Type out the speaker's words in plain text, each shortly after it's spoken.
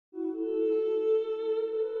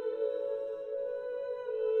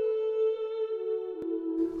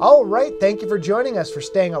All right, thank you for joining us for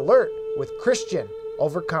Staying Alert with Christian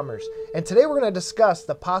Overcomers. And today we're going to discuss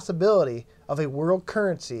the possibility of a world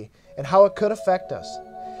currency and how it could affect us.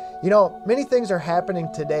 You know, many things are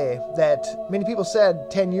happening today that many people said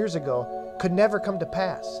 10 years ago could never come to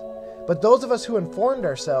pass. But those of us who informed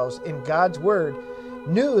ourselves in God's Word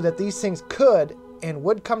knew that these things could and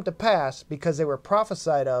would come to pass because they were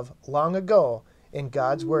prophesied of long ago in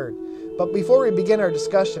God's Word. But before we begin our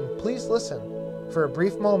discussion, please listen for a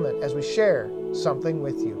brief moment as we share something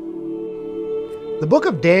with you. The book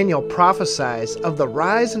of Daniel prophesies of the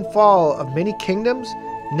rise and fall of many kingdoms,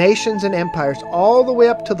 nations, and empires all the way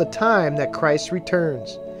up to the time that Christ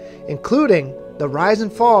returns, including the rise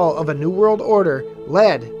and fall of a new world order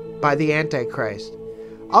led by the Antichrist,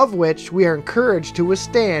 of which we are encouraged to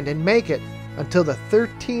withstand and make it until the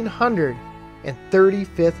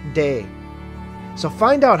 1335th day. So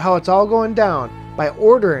find out how it's all going down by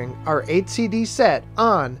ordering our 8 CD set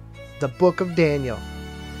on the Book of Daniel.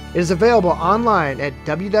 It is available online at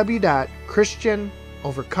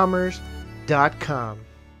www.christianovercomers.com.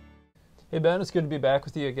 Hey Ben, it's good to be back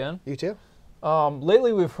with you again. You too?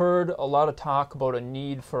 Lately we've heard a lot of talk about a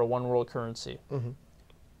need for a one world currency. Mm-hmm.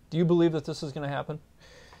 Do you believe that this is going to happen?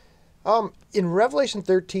 In Revelation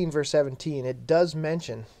 13, verse 17, it does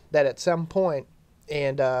mention that at some point,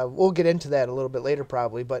 and we'll get into that a little bit later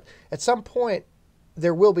probably, but at some point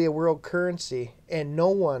there will be a world currency and no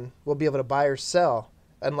one will be able to buy or sell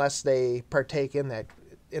unless they partake in that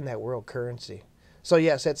world currency. So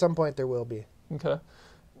yes, at some point there will be. Okay.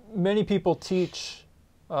 Many people teach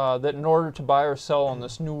that in order to buy or sell on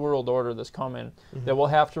this new world order that's coming, that we'll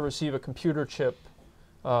have to receive a computer chip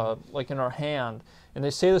like in our hand. And they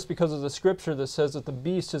say this because of the scripture that says that the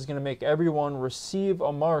beast is going to make everyone receive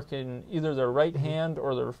a mark in either their right hand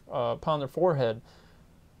or their upon their forehead.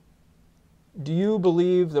 Do you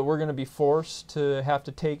believe that we're going to be forced to have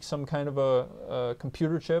to take some kind of a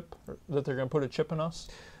computer chip, or that they're going to put a chip in us?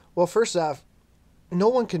 Well, first off, no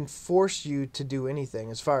one can force you to do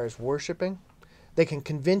anything as far as worshiping. They can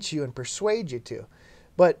convince you and persuade you to.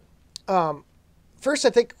 But first, I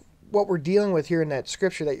think what we're dealing with here in that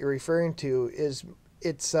scripture that you're referring to is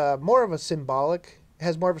it's more of a symbolic,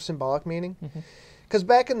 has more of a symbolic meaning. Because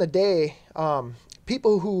back in the day,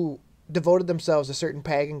 people who devoted themselves to certain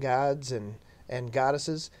pagan gods and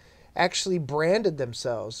goddesses actually branded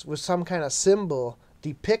themselves with some kind of symbol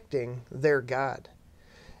depicting their god.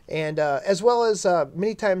 And as well as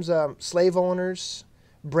many times slave owners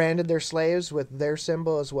branded their slaves with their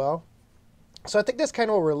symbol as well. So I think that's kind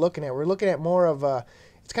of what we're looking at. We're looking at more of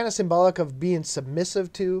it's kind of symbolic of being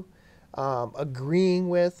submissive to, agreeing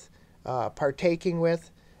with, partaking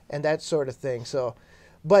with, and that sort of thing. So,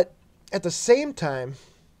 but at the same time,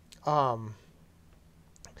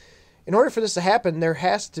 in order for this to happen, there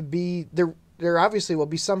has to be, there obviously will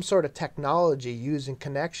be some sort of technology used in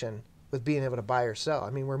connection with being able to buy or sell.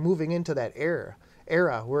 I mean, we're moving into that era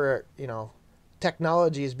where, you know,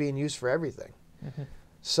 technology is being used for everything.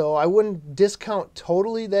 So I wouldn't discount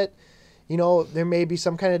totally that, you know, there may be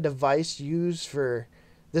some kind of device used for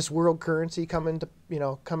this world currency coming to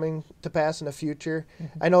pass in the future.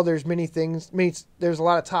 I know there's many things. There's a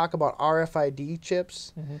lot of talk about RFID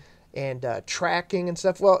chips and tracking and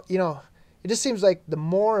stuff. Well, you know, it just seems like the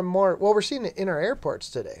more and more, well, we're seeing it in our airports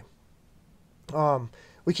today.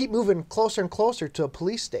 We keep moving closer and closer to a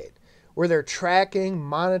police state where they're tracking,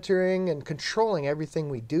 monitoring, and controlling everything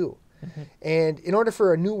we do. And in order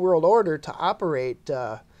for a new world order to operate,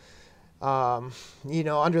 you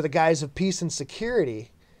know, under the guise of peace and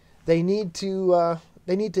security, they need to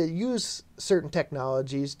use certain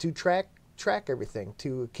technologies to track everything,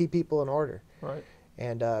 to keep people in order. Right.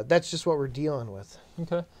 And that's just what we're dealing with.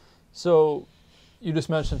 Okay. So you just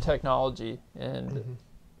mentioned technology, and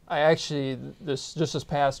I actually this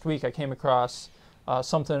past week I came across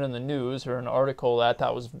something in the news or an article that I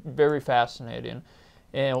thought was very fascinating,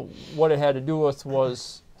 and what it had to do with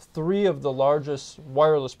was 3 of the largest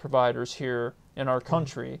wireless providers here in our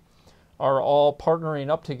country are all partnering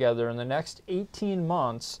up together in the next 18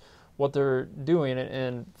 months. What they're doing,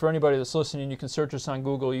 and for anybody that's listening, you can search this on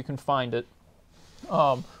Google, you can find it.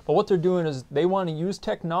 But what they're doing is they want to use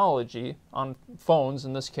technology on phones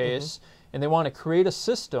in this case, and they want to create a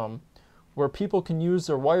system where people can use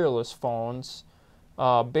their wireless phones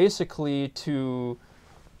basically to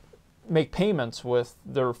make payments with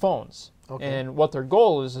their phones. And what their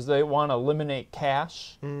goal is they want to eliminate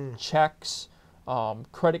cash, checks,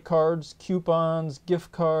 credit cards, coupons,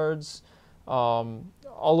 gift cards,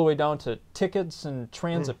 all the way down to tickets and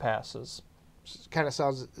transit passes. Kind of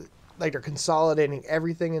sounds like they're consolidating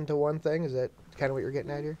everything into one thing. Is that kind of what you're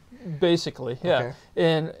getting at here? Basically, yeah. Okay.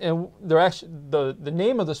 And they're actually the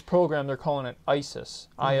name of this program, they're calling it ISIS,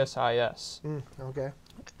 ISIS. Okay.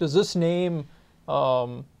 Does this name,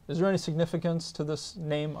 is there any significance to this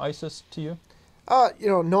name ISIS to you?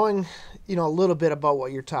 Knowing, a little bit about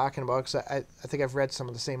what you're talking about, because I think I've read some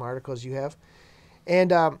of the same articles you have.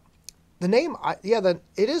 And the name, it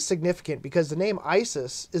is significant because the name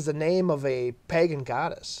Isis is the name of a pagan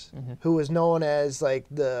goddess who was known as like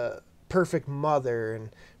the perfect mother and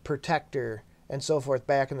protector and so forth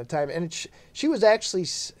back in the time. And she was actually,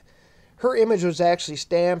 her image was actually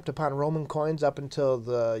stamped upon Roman coins up until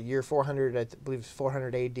the year 400, I believe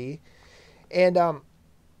 400 AD. And a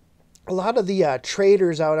lot of the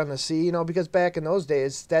traders out on the sea, because back in those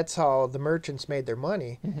days, that's how the merchants made their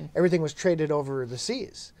money. Everything was traded over the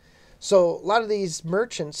seas. So a lot of these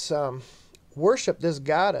merchants worship this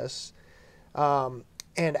goddess and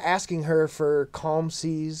asking her for calm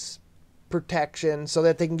seas protection so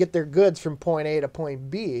that they can get their goods from point A to point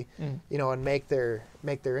B, and make their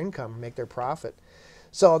income, make their profit.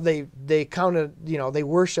 So they counted, they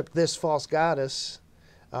worshiped this false goddess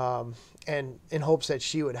and in hopes that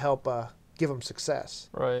she would help give them success.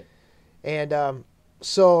 Right. And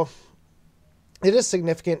so it is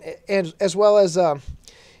significant, and as well as in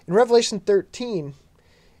Revelation 13,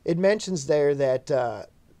 it mentions there that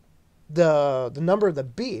the number of the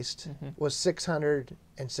beast was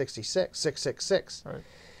 666. Right.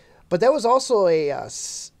 But that was also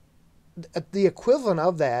the equivalent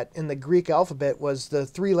of that in the Greek alphabet was the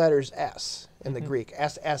three letters S in the Greek,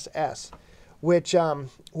 SSS, which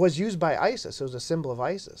was used by ISIS. It was a symbol of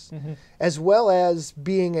ISIS, as well as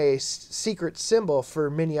being a secret symbol for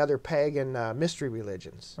many other pagan mystery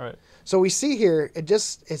religions. Right. So we see here, it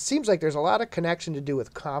seems like there's a lot of connection to do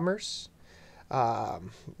with commerce,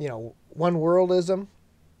 one worldism,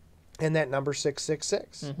 and that number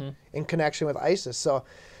 666 in connection with ISIS. So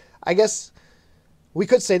I guess we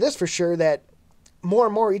could say this for sure, that more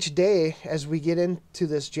and more each day as we get into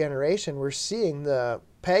this generation, we're seeing the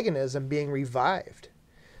paganism being revived.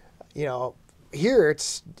 Here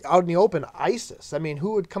it's out in the open, ISIS. I mean,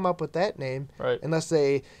 who would come up with that name unless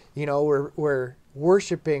they, were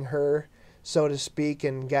worshiping her, so to speak,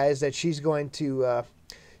 and guys that she's going to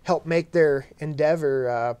help make their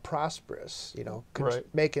endeavor prosperous,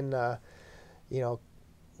 making them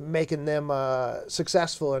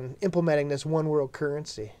wesuccessful in implementing this one world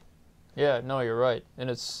currency. Yeah, no, you're right. And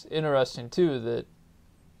it's interesting too that,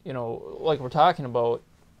 like we're talking about,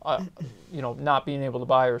 not being able to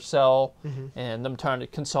buy or sell, and them trying to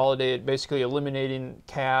consolidate, basically eliminating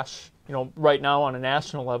cash, right now on a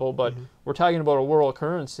national level, but we're talking about a world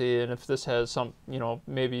currency, and if this has some,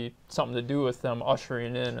 maybe something to do with them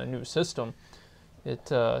ushering in a new system, it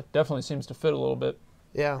definitely seems to fit a little bit.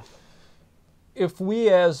 Yeah. If we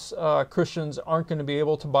as Christians aren't going to be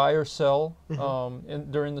able to buy or sell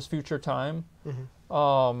during this future time,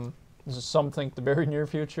 this is some think the very near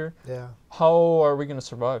future. Yeah. How are we going to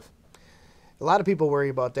survive? A lot of people worry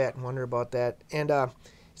about that and wonder about that. And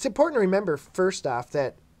it's important to remember, first off,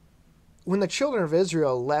 that when the children of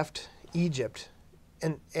Israel left Egypt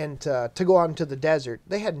and to go out into the desert,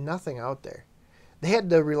 they had nothing out there. They had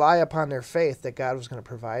to rely upon their faith that God was going to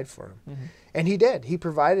provide for them. And he did. He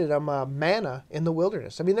provided them manna in the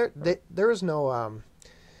wilderness. I mean, there was no,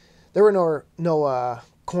 there were no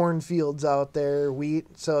cornfields out there,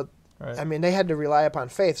 wheat. So, I mean, they had to rely upon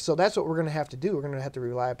faith. So that's what we're going to have to do. We're going to have to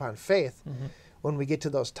rely upon faith when we get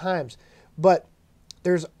to those times. But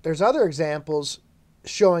there's other examples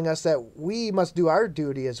showing us that we must do our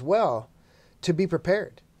duty as well to be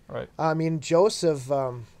prepared. Right. I mean, Joseph,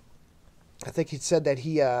 I think he said that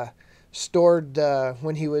he stored,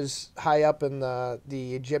 when he was high up in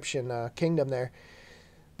the Egyptian kingdom there,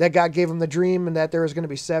 that God gave him the dream and that there was going to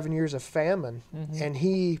be 7 years of famine. And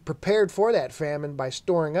he prepared for that famine by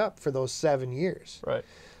storing up for those 7 years. Right.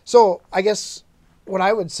 So I guess what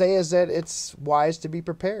I would say is that it's wise to be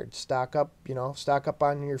prepared. Stock up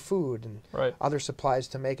on your food and other supplies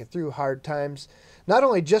to make it through hard times, not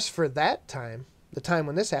only just for that time, the time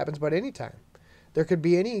when this happens, but any time. There could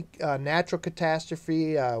be any natural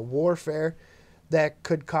catastrophe, warfare that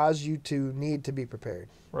could cause you to need to be prepared.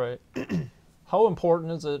 Right. How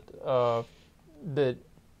important is it that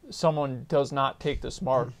someone does not take this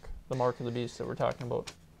mark, the mark of the beast that we're talking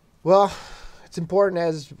about? Well, it's important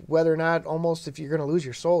as whether or not, almost if you're going to lose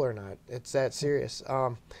your soul or not. It's that serious.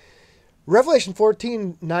 Revelation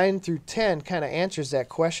 14, 9 through 10 kind of answers that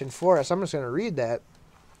question for us. I'm just going to read that.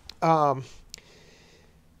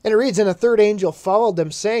 And it reads, "And a third angel followed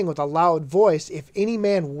them, saying with a loud voice, If any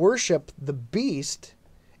man worship the beast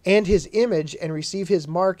and his image and receive his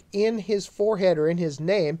mark in his forehead or in his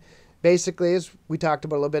name. Basically, as we talked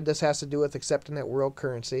about a little bit, this has to do with accepting that world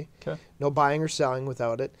currency. Okay. No buying or selling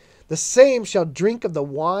without it. The same shall drink of the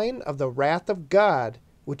wine of the wrath of God,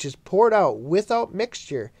 which is poured out without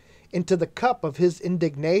mixture into the cup of his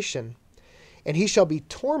indignation. And he shall be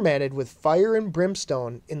tormented with fire and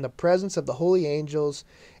brimstone in the presence of the holy angels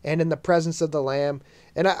and in the presence of the Lamb.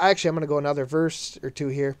 And I'm going to go another verse or two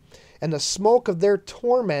here. And the smoke of their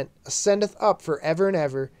torment ascendeth up forever and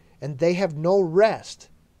ever, and they have no rest,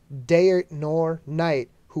 day nor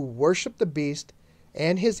night, who worship the beast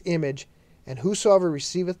and his image, and whosoever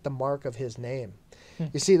receiveth the mark of his name.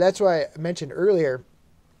 You see, that's why I mentioned earlier,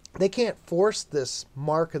 they can't force this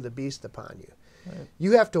mark of the beast upon you. Right.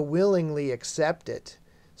 You have to willingly accept it,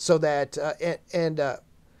 so that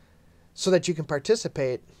so that you can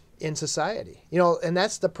participate in society. And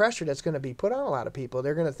that's the pressure that's going to be put on a lot of people.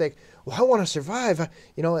 They're going to think, well, I want to survive, and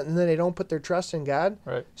then they don't put their trust in God.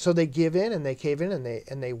 Right. So they give in and they cave in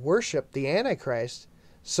and they worship the Antichrist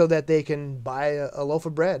so that they can buy a loaf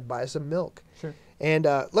of bread, buy some milk. Sure. And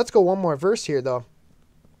let's go one more verse here, though.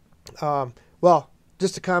 Well,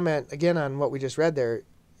 just to comment again on what we just read there,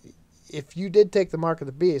 if you did take the mark of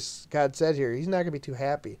the beast, God said here, he's not going to be too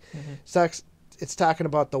happy. Mm-hmm. It's talking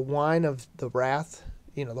about the wine of the wrath,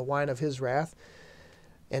 the wine of his wrath,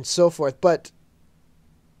 and so forth. But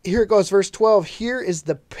here it goes, verse 12. Here is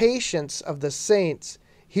the patience of the saints.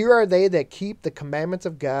 Here are they that keep the commandments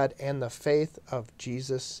of God and the faith of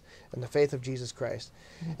Jesus Christ.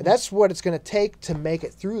 Mm-hmm. And that's what it's going to take to make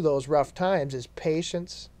it through those rough times, is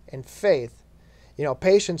patience and faith.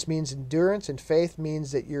 Patience means endurance, and faith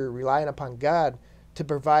means that you're relying upon God to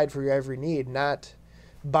provide for your every need, not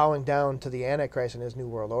bowing down to the Antichrist and his new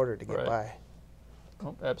world order to get Right. by.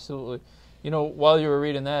 Oh, absolutely. While you were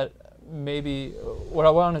reading that, maybe what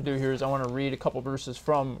I want to do here is I want to read a couple verses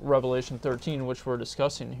from Revelation 13, which we're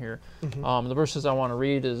discussing here. Mm-hmm. The verses I want to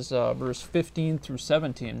read is verse 15 through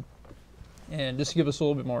 17. And just to give us a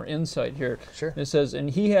little bit more insight here. Sure. It says,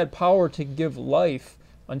 "And he had power to give life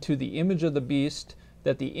unto the image of the beast,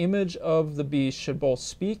 that the image of the beast should both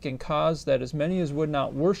speak and cause that as many as would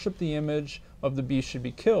not worship the image of the beast should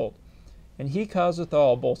be killed. And he causeth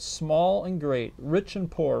all, both small and great, rich and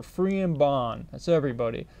poor, free and bond," that's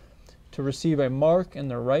everybody, "to receive a mark in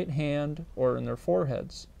their right hand or in their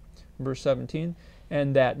foreheads." Verse 17,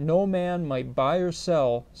 "And that no man might buy or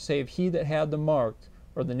sell, save he that had the mark,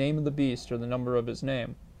 or the name of the beast, or the number of his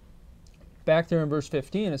name." Back there in verse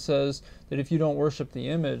 15, it says that if you don't worship the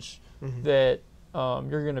image, mm-hmm. that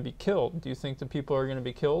you're going to be killed. Do you think the people are going to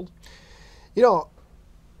be killed?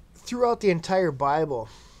 Throughout the entire Bible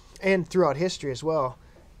and throughout history as well,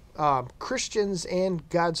 Christians and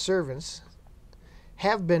God's servants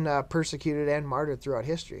have been persecuted and martyred throughout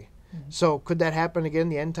history. Mm-hmm. So could that happen again in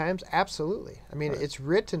the end times? Absolutely. I mean, right. It's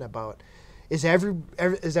written about. Is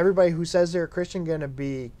everybody who says they're a Christian going to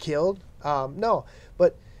be killed? No.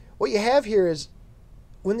 But what you have here is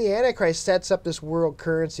when the Antichrist sets up this world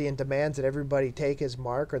currency and demands that everybody take his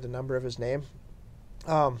mark or the number of his name,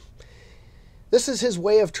 this is his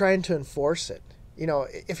way of trying to enforce it.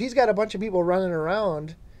 If he's got a bunch of people running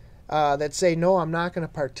around that say, no, I'm not going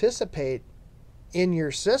to participate in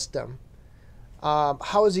your system,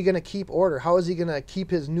 how is he going to keep order? How is he going to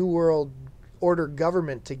keep his new world order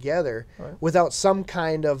government together right. without some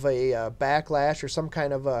kind of a backlash or some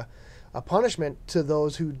kind of a punishment to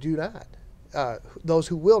those who do not, those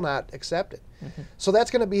who will not accept it? Mm-hmm. So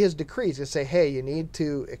that's going to be his decree. He's going to say, hey, you need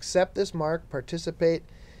to accept this mark, participate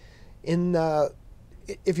in,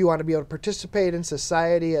 if you want to be able to participate in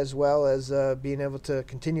society as well as being able to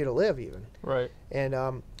continue to live even. Right.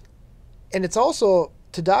 And it's also,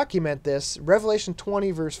 to document this, Revelation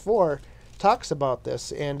 20 verse 4 talks about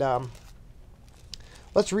this. And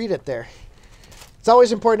let's read it there. It's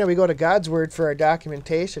always important that we go to God's word for our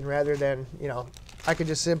documentation rather than, I could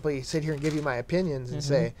just simply sit here and give you my opinions and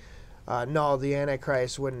mm-hmm. say, no, the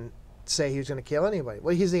Antichrist wouldn't say he was going to kill anybody.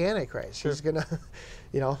 Well, he's the Antichrist. Sure. He's going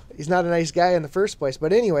to, he's not a nice guy in the first place.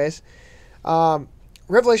 But anyways,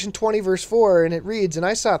 Revelation 20 verse 4, and it reads, "And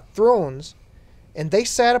I saw thrones, and they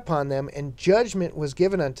sat upon them, and judgment was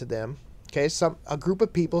given unto them." Okay, a group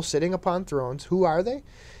of people sitting upon thrones. Who are they?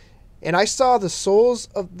 "And I saw the souls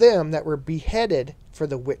of them that were beheaded for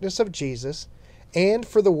the witness of Jesus and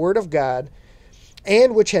for the word of God,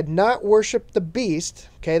 and which had not worshipped the beast."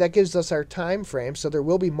 Okay, that gives us our time frame. So there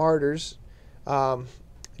will be martyrs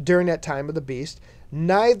during that time of the beast.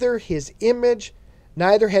 "Neither his image,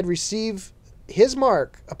 neither had received his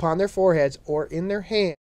mark upon their foreheads or in their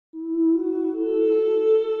hand.